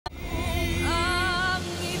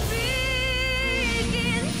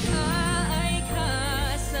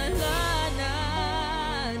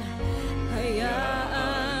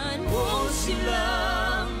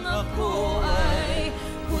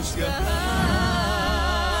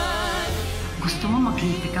gusto mo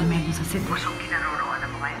maghihiti kami doon sa sitwasyong kinaroroonan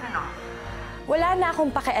mo ngayon, ano? Wala na akong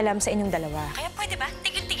pakialam sa inyong dalawa. Kaya pwede ba?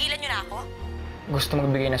 Tigil-tigilan niyo na ako? Gusto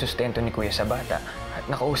magbigay ng sustento ni Kuya sa bata. At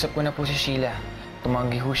nakausap ko na po si Sheila.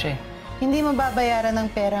 Tumanggi ho siya eh. Hindi mababayaran ng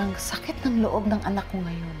perang sakit ng loob ng anak ko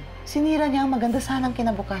ngayon. Sinira niya ang maganda sanang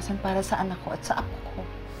kinabukasan para sa anak ko at sa apo ko.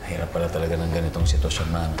 Mahirap pala talaga ng ganitong sitwasyon,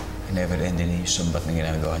 Mama. Never-ending na yung sumbat na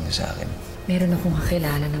ginagawa niya sa akin. Meron akong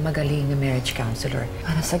kakilala na magaling na marriage counselor.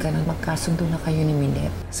 Para sa ganun, magkasundo na kayo ni Millet.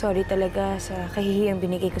 Sorry talaga sa kahihiyang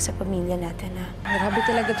binigay ko sa pamilya natin, ha? Grabe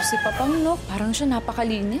talaga to si Papang, no? Parang siya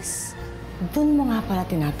napakalinis. Doon mo nga pala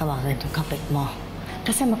tinatawagan yung kapit mo.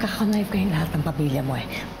 Kasi magkakanive kayong lahat ng pamilya mo eh.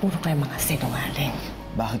 Puro kayo mga sinungaling.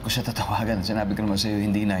 Bakit ko siya tatawagan? Sinabi ko naman sa'yo,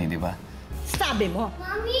 hindi na, hindi ba? Sabi mo!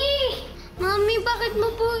 Mami! Mami, bakit mo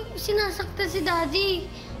po sinasaktan si Daddy?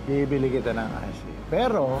 Bibili kita ng ice.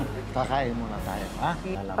 Pero, kakain muna tayo, ha?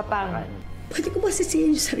 Papang. Pwede ko ba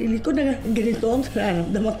sisihin yung sarili ko na ganito ang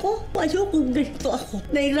nararamdaman ko? Ayoko ganito ako.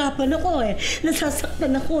 Nahirapan ako eh.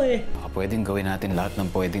 Nasasaktan ako eh. Baka pwedeng gawin natin lahat ng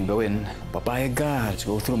pwedeng gawin. Papayag ka. Let's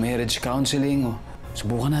go through marriage counseling.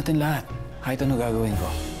 Subukan natin lahat. Kahit ano gagawin ko.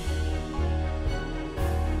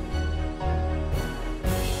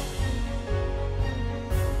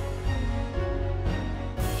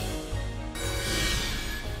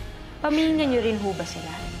 Pamilya niyo rin ho ba sila?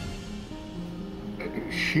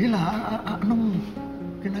 Sheila, anong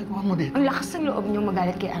ginagawa mo dito? Ang lakas ng loob niyong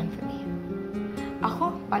magalit kay Anthony. Ako,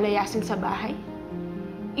 palayasin sa bahay?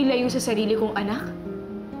 Ilayo sa sarili kong anak?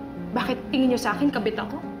 Bakit tingin niyo sa akin kabit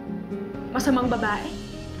ako? Masamang babae?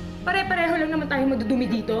 Pare-pareho lang naman tayo madudumi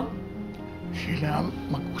dito. Sheila,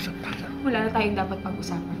 mag-usap tayo. Wala na tayong dapat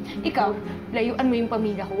pag-usapan. Ikaw, layuan mo yung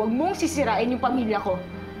pamilya ko. Huwag mong sisirain yung pamilya ko.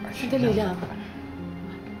 Sandali lang.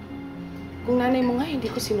 Kung nanay mo nga hindi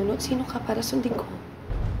ko sinunod, sino ka para sundin ko?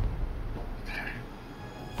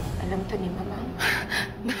 Alam to ni Mama.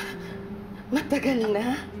 Matagal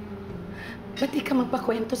na. Ba't di ka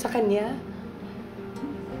magpakwento sa kanya?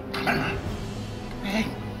 Tama na. Eh.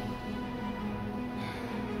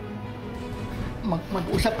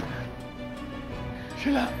 Mag-usap.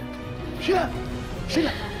 Sheila! Sheila!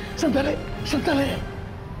 Sheila! Sandali! Sandali!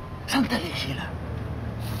 Sandali, Sheila.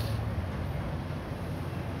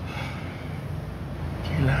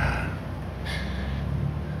 Sheila.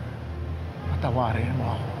 Patawarin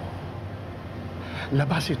mo ako.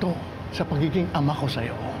 Labas ito sa pagiging ama ko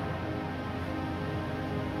sa'yo.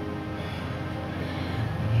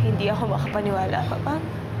 Hindi ako makapaniwala, Papa.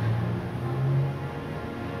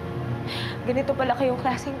 Ganito pala kayong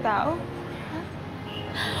klaseng tao.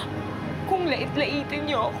 Kung lait-laitin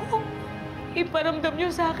niyo ako, iparamdam niyo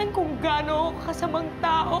sa akin kung gaano ako kasamang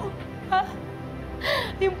tao. Ha?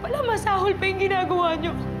 Yung pala, masahol pa yung ginagawa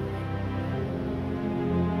niyo.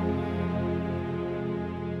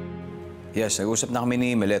 Yes, nag-usap na kami ni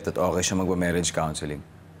Millet at okay siya magwa-marriage counseling.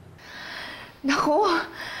 Naku,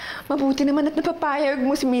 mabuti naman at napapayag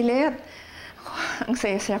mo si Millet. Ang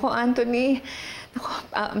saya-saya ko, Anthony. Naku,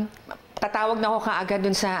 tatawag na ako kaagad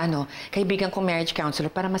dun sa kaibigan kong marriage counselor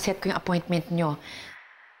para ma-set ko yung appointment nyo.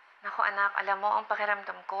 Naku, anak, alam mo, ang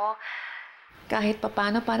pakiramdam ko, kahit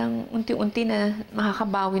papano, parang unti-unti na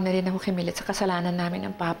makakabawi na rin ako kay Millet sa kasalanan namin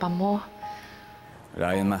ng papa mo.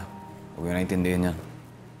 Wala yun, Ma. Huwag yun naintindihan yan.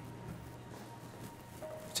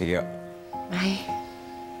 Sige. Ay.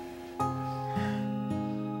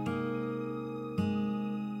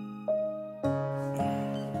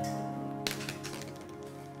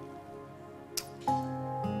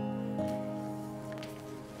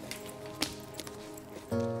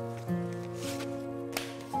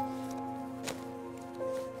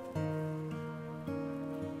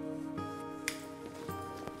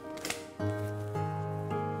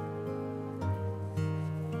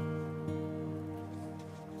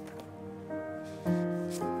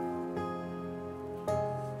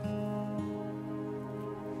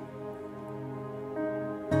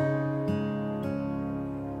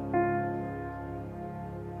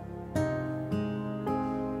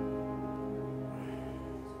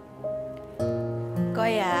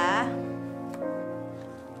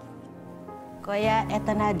 Kuya,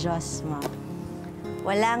 eto na Diyos mo.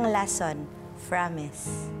 Walang lason.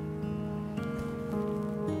 Promise.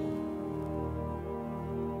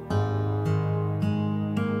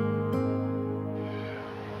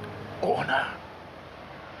 Oo na.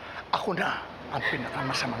 Ako na ang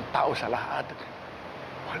pinakamasamang tao sa lahat.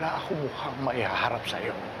 Wala akong mukhang maiharap sa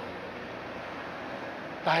iyo.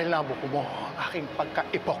 Dahil nabuko mo ang aking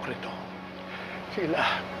pagka-ipokrito.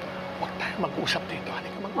 Sheila, huwag tayo mag-usap dito.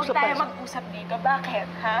 Halika, mag-usap tayo. Huwag tayo mag-usap dito. Bakit,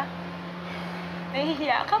 ha?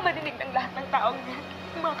 Nahihiya ka marinig ng lahat ng taong yan?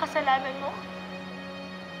 Yung mga kasalanan mo?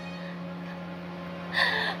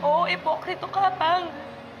 Oo, ipokrito ka, Pang.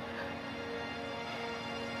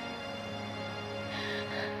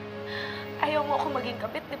 Ayaw mo ako maging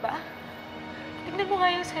kabit, di ba? Tignan mo nga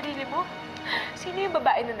yung sarili mo. Sino yung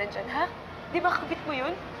babae na nandyan, ha? Di ba kabit mo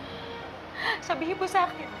yun? Sabihin mo sa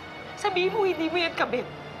akin. Sabihin mo hindi mo yan kabit.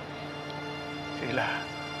 Sheila,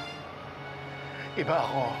 iba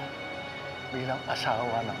ako bilang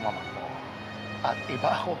asawa ng mama mo. At iba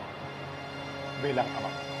ako bilang ama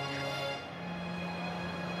mo.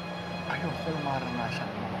 Ayokong maranasan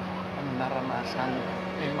mo ang naranasan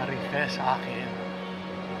ni Maricel sa akin.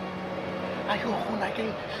 Ayoko na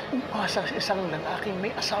kayo umasa sa isang lalaking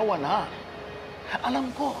may asawa na.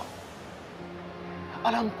 Alam ko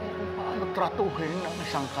kung paano tratuhin ang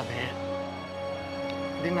isang kabit.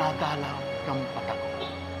 Dinadalaw ng patago.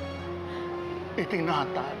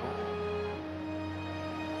 Itinatago.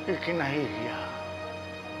 Ikinahihiya.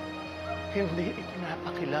 Hindi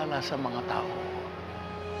ipinapakilala sa mga tao.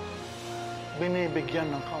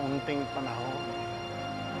 Binibigyan ng kaunting panahon.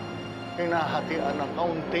 Hinahatian ng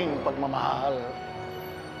kaunting pagmamahal.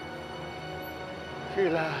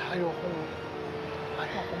 Sheila, ayokong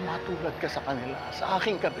matulad ka sa kanila, sa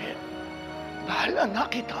aking kabit. Dahil anak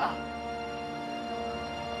kita.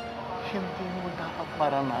 Hindi mo dapat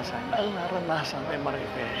maranasan ang naranasan ni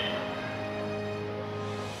Maricel.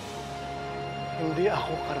 Hindi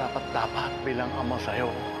ako karapat-dapat bilang ama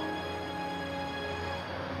sa'yo.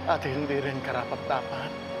 At hindi rin karapat-dapat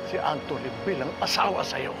si Anthony bilang asawa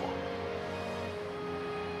sa'yo.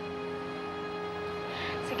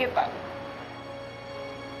 Sige, Pang.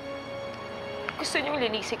 Gusto niyong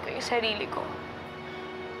linisin ko yung sarili ko.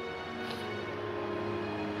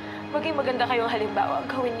 Maging maganda kayong halimbawa,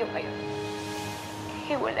 gawin niyo ngayon.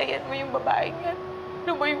 Hiwalayan mo yung babaeng yan.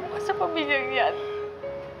 Lumayo ka sa pamilyang yan.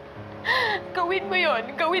 Gawin mo yun.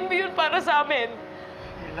 Gawin mo yun para sa amin.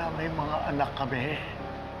 Sheila, may mga anak kami.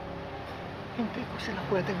 Hindi ko sila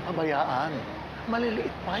pwedeng pabayaan.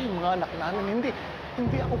 Maliliit pa yung mga anak namin.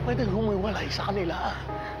 Hindi ako pwedeng humiwalay sa kanila.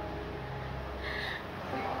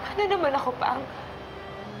 Ano naman ako, Pang?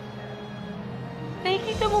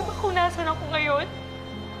 Nakikita mo ba kung nasan ako ngayon?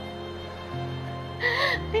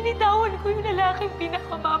 Binitawan ko yung lalaking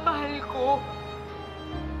pinakamamahal ko.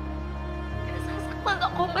 Nasasaktan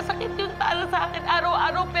ako. Masakit yung para sa akin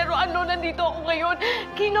araw-araw. Pero ano, nandito ako ngayon.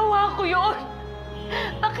 Ginawa ko yun.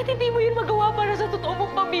 Bakit hindi mo yun magawa para sa totoo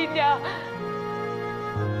mong pamilya?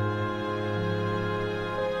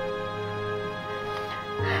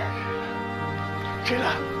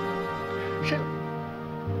 Sheila! Sheila! Sheila!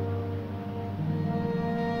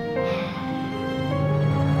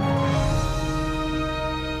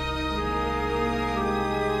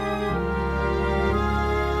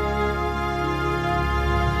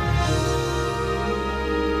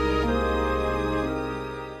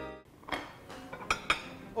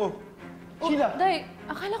 Day,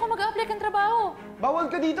 akala ko mag-a-apply kang trabaho. Bawal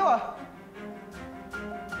ka dito ah!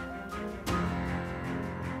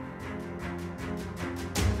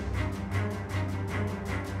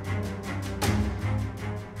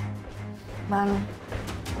 Ma'am,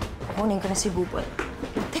 kunin ko na si Bubol.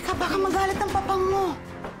 Teka, baka magalit ang papang mo.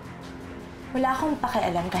 Wala akong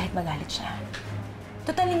pakialam kahit magalit siya.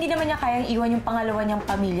 Total, hindi naman niya kayang iwan yung pangalawa niyang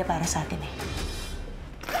pamilya para sa atin eh.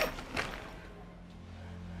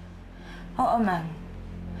 Oo, ma'am.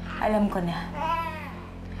 Alam ko na.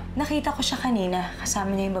 Nakita ko siya kanina,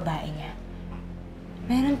 kasama niya yung babae niya.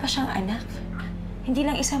 Meron pa siyang anak. Hindi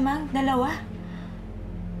lang isa, ma'am, dalawa.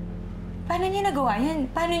 Paano niya nagawa yan?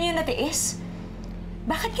 Paano niya natiis?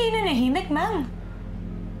 Bakit kayo nanahimik, ma'am?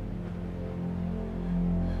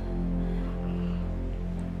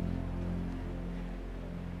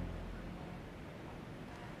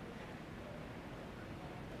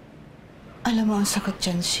 Alam mo ang sagot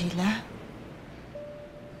dyan, Sheila?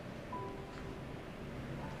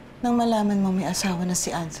 Nang malaman mo may asawa na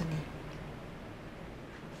si Anthony,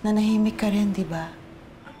 nanahimik ka rin, di ba?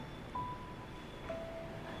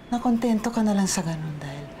 Nakontento ka na lang sa ganun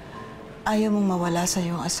dahil ayaw mong mawala sa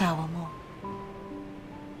iyong asawa mo.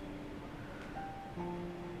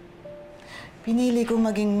 Pinili kong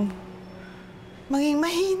maging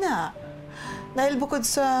mahina dahil bukod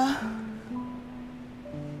sa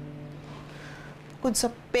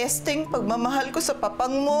pesteng pagmamahal ko sa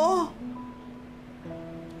papang mo,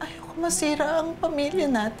 ayoko masira ang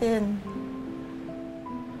pamilya natin.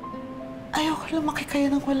 Ayoko lumaki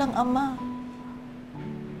kayo ng walang ama.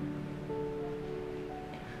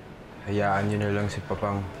 Hayaan niyo na lang si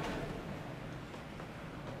Papang.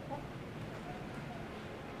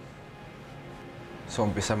 Sa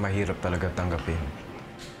umpisa, mahirap talaga tanggapin.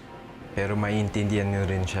 Pero maiintindihan niyo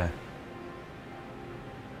rin siya.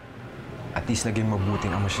 at least naging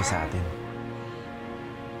mabuting ama siya sa atin.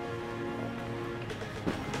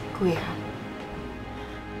 Kuya,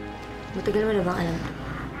 matagal mo na bang alam ito?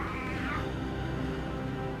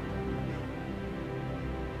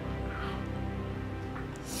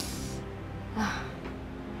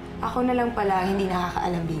 Ako na lang pala hindi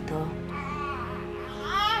nakakaalam dito.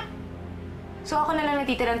 So ako na lang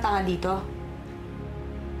natitirang tanga dito?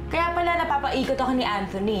 Kaya pala napapaikot ako ni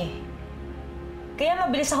Anthony. Kaya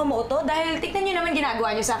mabilis ako mauto dahil tignan niyo naman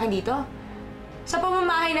ginagawa niyo sa akin dito. Sa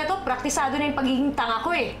pamamahay na to, praktisado na yung pagiging tanga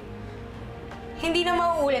ko eh. Hindi na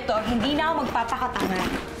mauulit to. Hindi na ako magpapakatanga.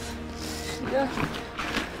 Sige.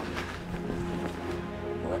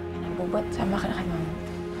 Bubot, sama ka na kay Mama.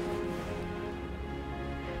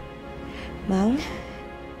 Mang?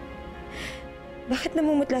 Bakit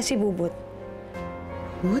namumutla si Bubot?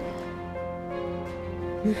 Bubot?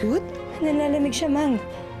 Bubot? Nalalamig siya, Mang.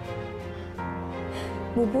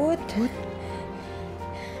 Bubot? Bubot?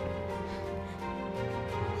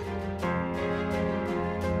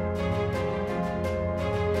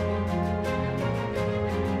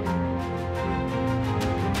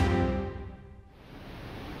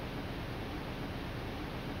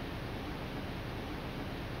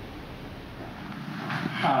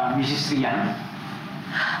 Mrs. Rian?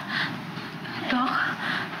 Doc,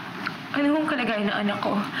 ano hong kalagayan ng anak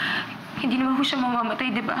ko? Hindi naman ko siya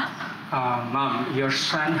mamamatay, di ba? Ma'am, your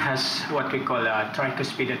son has what we call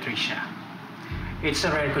tricuspid atresia. It's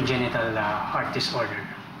a rare congenital heart disorder.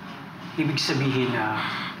 Ibig sabihin na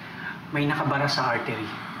may nakabara sa artery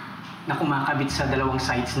na kumakabit sa dalawang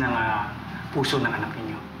sides ng puso ng anak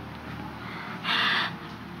ninyo.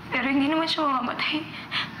 Pero hindi naman siya mamamatay.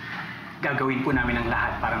 Gagawin po namin ang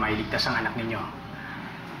lahat para mailigtas ang anak ninyo.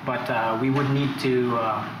 But we would need to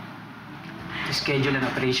schedule an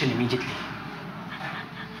operation immediately.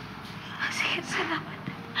 Sige, salamat.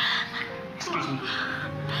 Excuse me.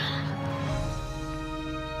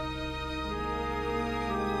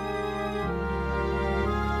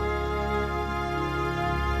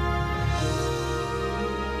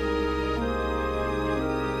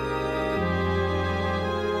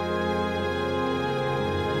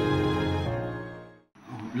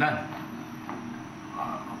 Lan,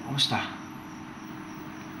 kumusta?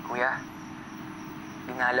 Kuya,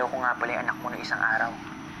 dinalaw ko nga pala yung anak mo ng isang araw.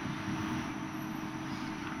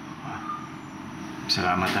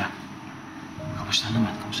 Salamat Kamusta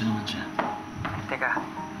naman? Kamusta naman siya? Teka,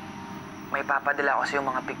 may papadala ko sa yung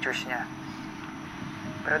mga pictures niya.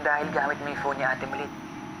 Pero dahil gamit mo yung phone ni Ate Millet,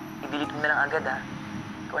 i-delete mo na lang agad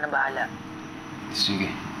Ikaw na bahala. Sige.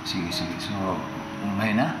 So,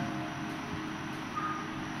 umay na?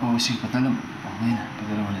 Oo, sige, patalam. Okay na,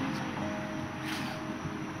 patalam ulit.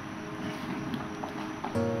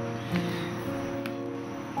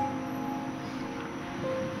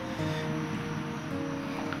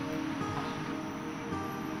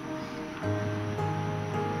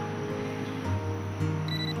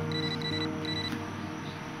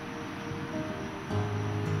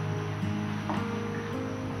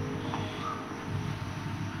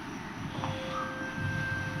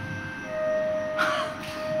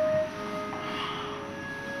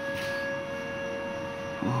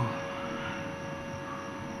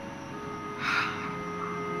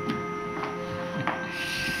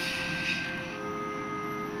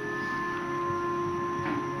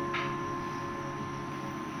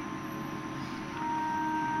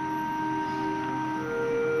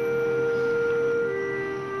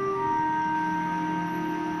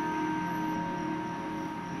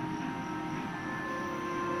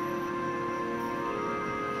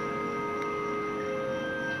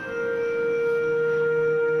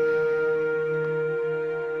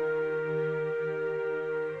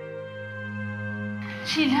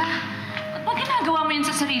 Sheila, ba't ba ginagawa mo yun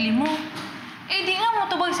sa sarili mo? Eh, di nga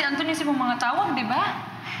mo tubag si Anthony sa mga tawag, di ba?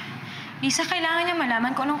 Lisa, kailangan niya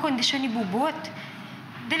malaman kung anong kondisyon ni Bubot.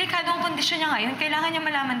 Delikado ang kondisyon niya ngayon. Kailangan niya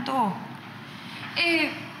malaman to.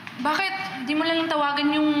 Eh, bakit di mo lang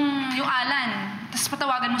tawagan yung Alan, tapos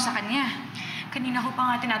patawagan mo sa kanya? Kanina ko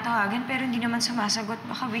pa nga tinatawagan pero hindi naman sumasagot.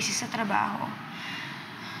 Baka busy sa trabaho.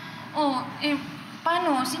 Oh, eh,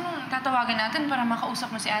 paano? Sinong tatawagan natin para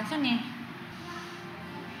makausap mo si Anthony?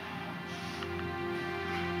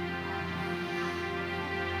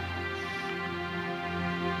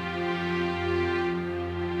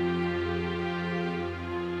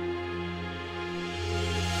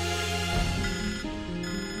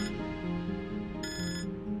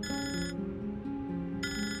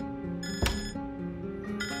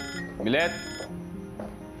 Millet?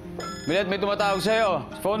 Millet, may tumatawag sa'yo.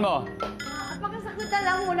 Sa phone mo. Pagkasagutan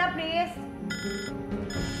lang muna, please.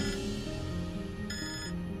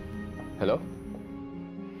 Hello?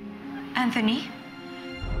 Anthony?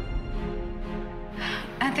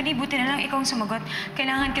 Anthony, buti na lang ikaw ang sumagot.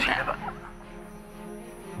 Kailangan kita...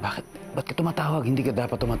 Bakit? Ba't ka tumatawag? Hindi ka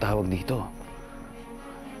dapat tumatawag dito.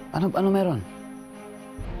 Ano meron?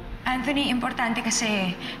 Anthony, importante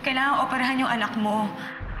kasi. Kailangan operahan yung anak mo.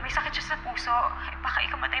 May sakit siya sa puso. Baka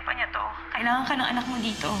ikamatay pa niya to. Kailangan ka ng anak mo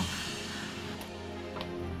dito.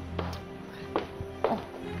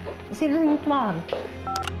 Sino yung tumawag?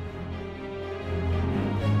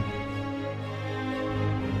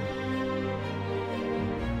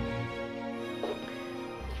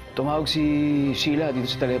 Tumawag si Sheila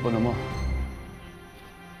dito sa telepono mo.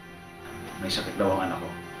 May sakit daw ang anak ko.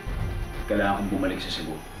 Kailangan kong bumalik sa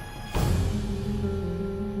Cebu.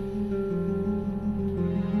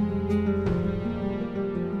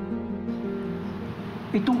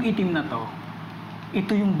 Itong itim na to,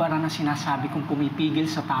 ito yung bara na sinasabi kong pumipigil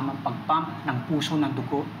sa tamang pagpump ng puso ng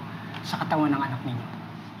dugo sa katawan ng anak ninyo.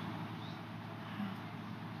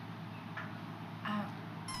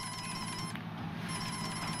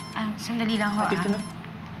 Sandali lang ho,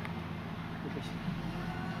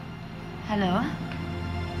 Hello?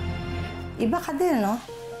 Iba ka din, no?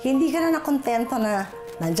 Hindi ka na nakontento na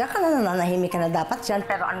nandiyan ka na, nanahimik ka na dapat dyan.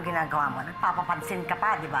 Pero anong ginagawa mo? Nagpapapansin ka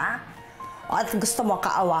pa, di ba? O at gusto mo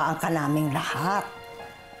kaawaan ka naming lahat.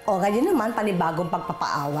 O ngayon naman, panibagong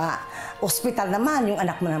pagpapaawa. Ospital naman, yung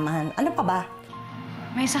anak mo naman. Ano pa ba?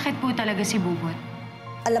 May sakit po talaga si Bugot.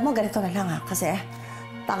 Alam mo, ganito na lang ha. Kasi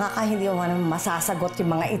tanga ka, hindi mo naman masasagot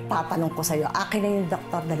yung mga itatanong ko sa'yo. Akin na yung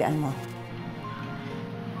doktor, dalian mo.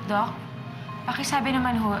 Dok, pakisabi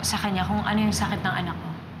naman ho sa kanya kung ano yung sakit ng anak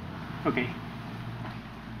mo. Okay.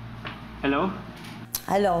 Hello?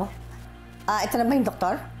 Hello? Ito na ba yung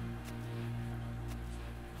doktor?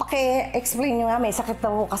 Paki-explain nyo nga, may sakit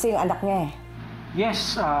daw kasi yung anak niya eh.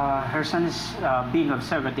 Yes, her son is being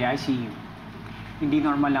observed at the ICU. Hindi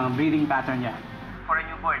normal lang ang breathing pattern niya. For a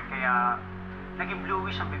newborn, kaya naging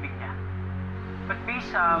bluish ang bibig niya. But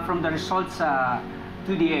based from the results sa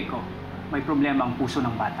 2D echo, may problema ang puso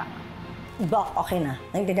ng bata. Doc, okay na.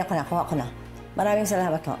 Naintindihan ko na. Kuha ko na. Maraming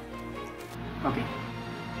salamat ho. Okay.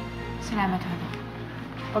 Salamat ho.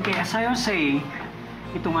 Okay, as I was saying,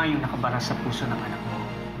 ito nga yung nakabara sa puso ng anak mo.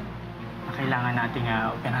 Na kailangan nating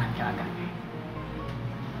operahan ka agad.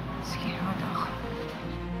 Sige ho, Doc.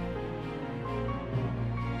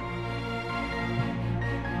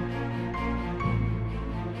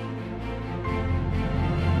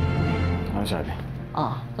 Ano sabi?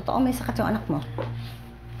 Totoo may sakit yung anak mo.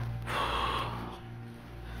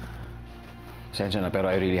 Sensya na, pero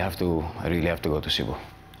I really have to go to Cebu.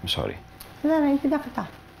 I'm sorry. Wala, naintindihan kita.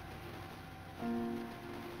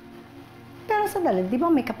 Pero sandali, di ba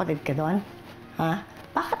may kapatid ka doon? Ha?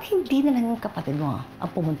 Bakit hindi na lang yung kapatid mo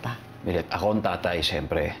ang pumunta? Millet, ako ang tatay,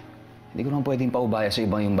 siyempre. Hindi ko naman pwedeng paubaya sa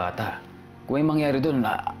ibang yung bata. Kung may mangyari doon,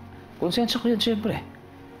 konsensya ko yun, siyempre.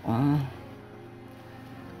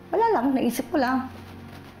 Wala lang, naisip ko lang.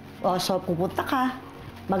 So pupunta ka,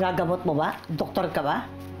 magagamot mo ba? Doktor ka ba?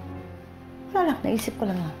 Wala lang, naisip ko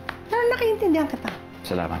lang. Pero nakiintindihan kita.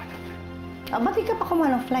 Salamat. Ba't di ka pa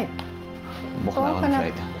kumuha ng flight? Book na ako ng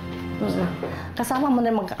flight. Kasama mo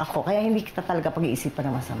na ako, kaya hindi kita talaga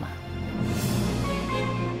pag-iisipan na masama.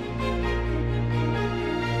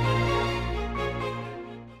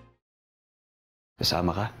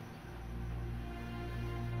 Kasama ka?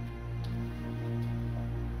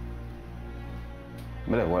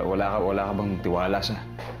 Wala ka bang tiwala sa...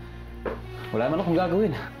 Wala naman akong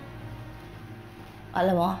gagawin.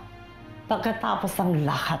 Alam mo, pagkatapos ng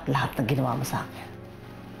lahat na ginawa mo sa akin,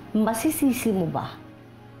 masisisi mo ba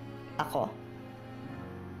ako?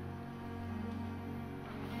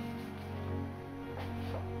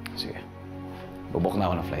 Sige. Bubok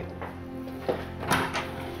na ako ng flight.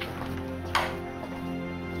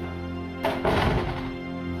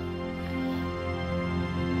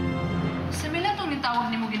 Si Millet ang tawag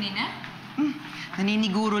ni mo ganina?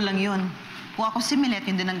 Naniniguro lang yun. Kung ako si Millet,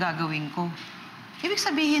 yun din ang gagawin ko. Ibig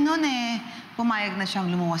sabihin nun pumayag na siyang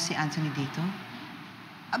lumuwas si Anthony dito.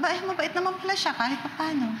 Aba, mabait naman pala siya kahit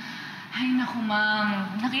paano. Ay, naku,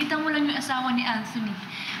 ma'am. Nakita mo lang yung asawa ni Anthony.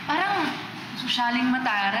 Parang sosyaling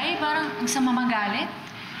mataray, parang ang sama magalit.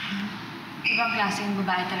 Ibang klase yung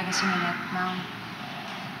babae talaga si Millet, ma'am.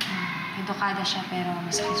 Edukada siya pero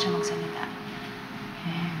masakit siya magsalita.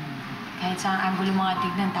 Kahit sa angulo mga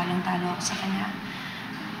tignan, talong-talo ako sa kanya.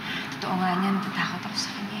 Totoo nga niyan, natatakot ako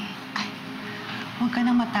sa kanya eh. Ay, huwag ka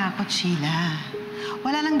nang matakot, Sheila.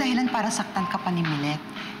 Wala nang dahilan para saktan ka pa ni Millet.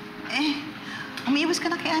 Umiiwas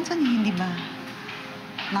ka na kay Anthony, hindi ba?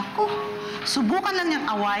 Naku, subukan lang niyang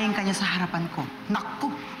awayin ka niya sa harapan ko.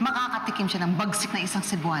 Naku, makakatikim makatikim siya ng bagsik na isang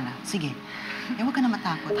Cebuana. Sige, huwag ka na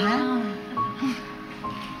matakot, ha?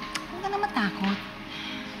 Huwag ka na matakot.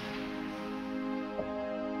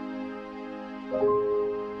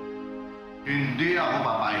 Hindi ako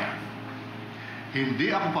papayag. Hindi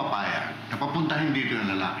ako papayag na papuntahin dito yung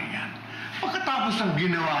lalaki yan. Pagkatapos ng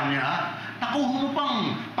ginawa niya, nakuha mo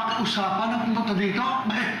pang pakiusapan na pumunta dito?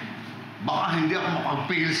 Baka hindi ako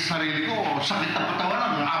makapigil sa sarili ko o sakit na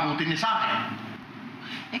patawan ang abutin niya sa akin.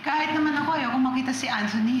 Kahit naman ako, ayoko makita si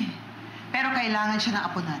Anthony. Pero kailangan siya ng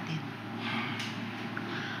apo natin.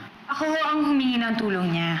 Ako ang humingi ng tulong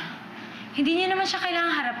niya. Hindi niya naman siya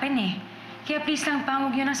kailangang harapin eh. Kaya please lang pa,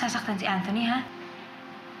 huwag niyo nang sasaktan si Anthony, ha?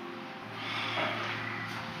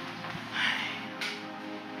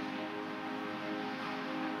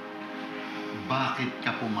 Bakit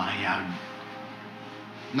ka pumayag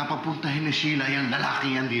na papuntahin ni Sheila yung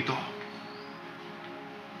lalaki yan dito?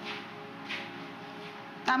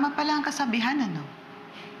 Tama pala ang kasabihan, ano?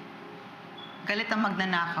 Galit ang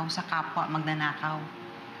magnanakaw sa kapwa magnanakaw.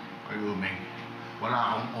 Ay, Umeng, wala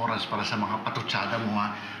akong oras para sa mga patutsada mo,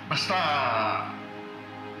 ha? Basta,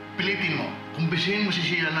 pilitin mo. Kumbisihin mo si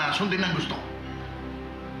Sheila na sundin ang gusto.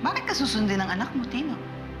 Bakit ka susundin ng anak mo, Tino?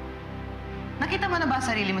 Nakita mo na ba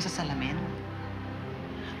sarili mo sa salamin?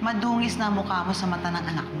 Madungis na mukha mo sa mata ng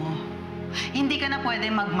anak mo. Hindi ka na pwede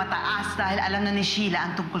magmataas dahil alam na ni Sheila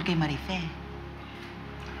ang tungkol kay Marife.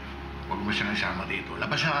 Huwag mo siyang isama dito.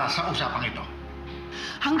 Labas siya sa usapang ito.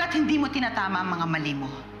 Hanggat hindi mo tinatama ang mga mali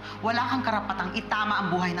mo, wala kang karapatang itama ang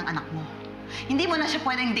buhay ng anak mo. Hindi mo na siya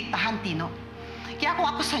pwedeng diktahan, Tino. Kaya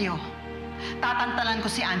kung ako sa'yo, tatantalan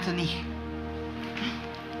ko si Anthony.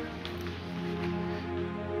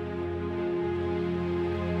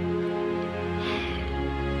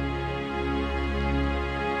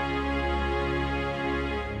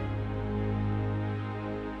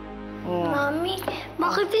 Mami,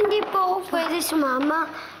 bakit hindi po ako pwede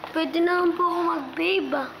sumama? Pwede naman po ako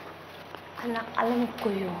mag-babe, ah. Anak, alam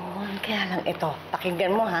ko yun. Kaya lang ito,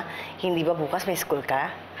 pakinggan mo ha. Hindi ba bukas may school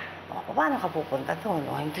ka? O, paano ka pupunta doon?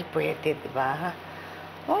 O, hindi pwede, di ba?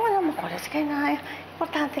 O, wala mo kulas kayo na.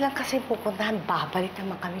 Importante lang kasi pupuntahan. Babalik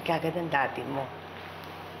naman kami kagad ng dati mo.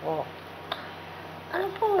 O. Ano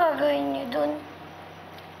pong gagawin niyo doon?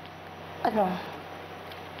 Ano?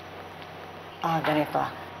 Ganito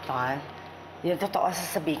ah. Ton, yung totoo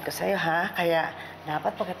sasabihin ko sa'yo, ha? Kaya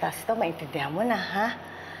dapat pagkatapos ito, maintindihan mo na, ha?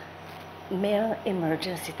 Mayroong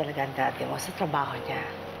emergency talaga ang dati mo sa trabaho niya.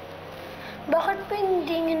 Bakit pa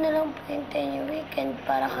hindi niyo na lang punintayin yung weekend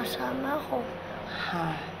para kasama ako? Ha?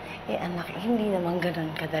 Anak, hindi naman ganun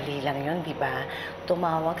kadali lang yun, di ba?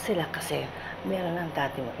 Tumawag sila kasi meron ang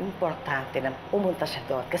dati mo. Importante na pumunta siya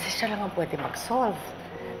doon kasi siya lang ang pwede mag-solve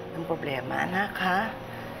ng problema, anak, ha?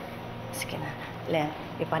 Sige na. Len,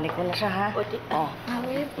 ipanik mo na siya, ha? Oh.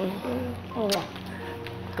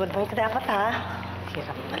 Good boy ka dapat, ha?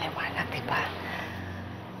 Hirap maliwanag, di ba?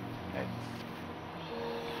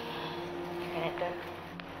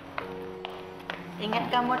 Ingat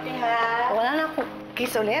ka mo, ha? Wala na akong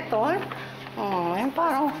kiss ulit, oh. Ayun,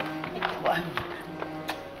 parang...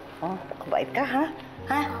 Oh, kabait ka, ha?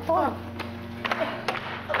 Ha? Oh.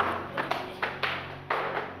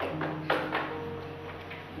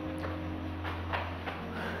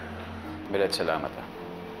 Millet, salamat, ha?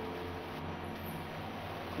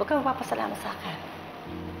 Huwag kang magpapasalamat sa akin.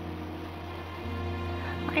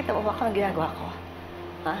 Makita mo ba kung ang ginagawa ko?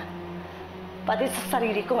 Ha? Pati sa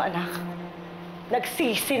sarili kong anak,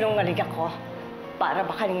 nagsisinungaling ako. Para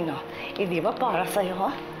ba kanino? Hindi ba para sa'yo,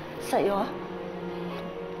 ha? Sa'yo?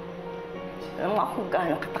 Alam mo kung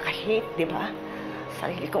gaano katakahit, di ba?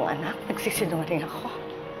 Sarili kong anak, nagsisinungaling ako.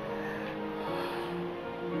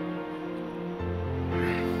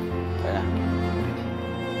 Kaya.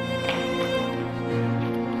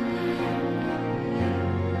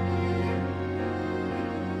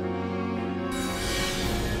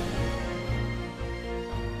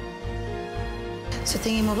 So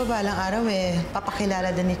tingin mo ba balang araw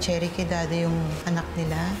papakilala din ni Cherry kay Daddy yung anak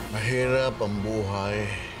nila? Mahirap ang buhay.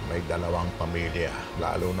 May dalawang pamilya,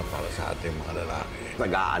 lalo na para sa ating mga lalaki.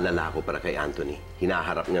 Nag-aalala ko para kay Anthony.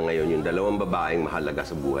 Hinaharap niya ngayon yung dalawang babaeng mahalaga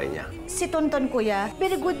sa buhay niya. Si Tonton, kuya,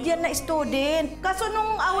 very good yan na student. Kaso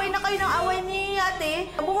nung away na kayo ng away ni ate,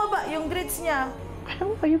 bumaba yung grades niya.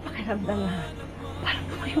 Alam mo ba yung pakiramdam na parang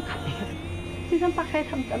ako yung kapit? Yun ang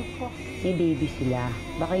pakiramdam ko. May baby sila.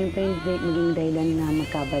 Baka yung kayo maging dahilan na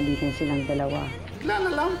magkabalikan silang dalawa. Bigla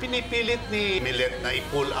na lang pinipilit ni Millet na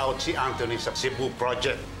i-pull out si Anthony sa Cebu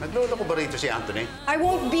project. Naglolo ko ba rito si Anthony? I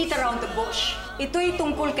won't beat around the bush. Ito'y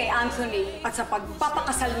tungkol kay Anthony at sa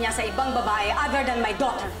pagpapakasal niya sa ibang babae other than my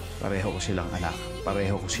daughter. Pareho ko silang anak.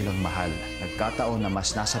 Pareho ko silang mahal. Nagkataon na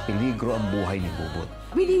mas nasa peligro ang buhay ni Bubot.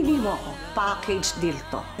 Binili mo ako. Package deal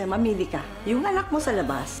to. Mamili ka. Yung anak mo sa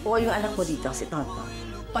labas o yung anak mo dito, si Tonton.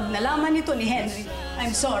 Pag nalaman nito ni Henry,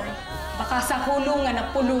 I'm sorry. Baka sa kulungan na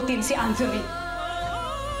pulutin si Anthony.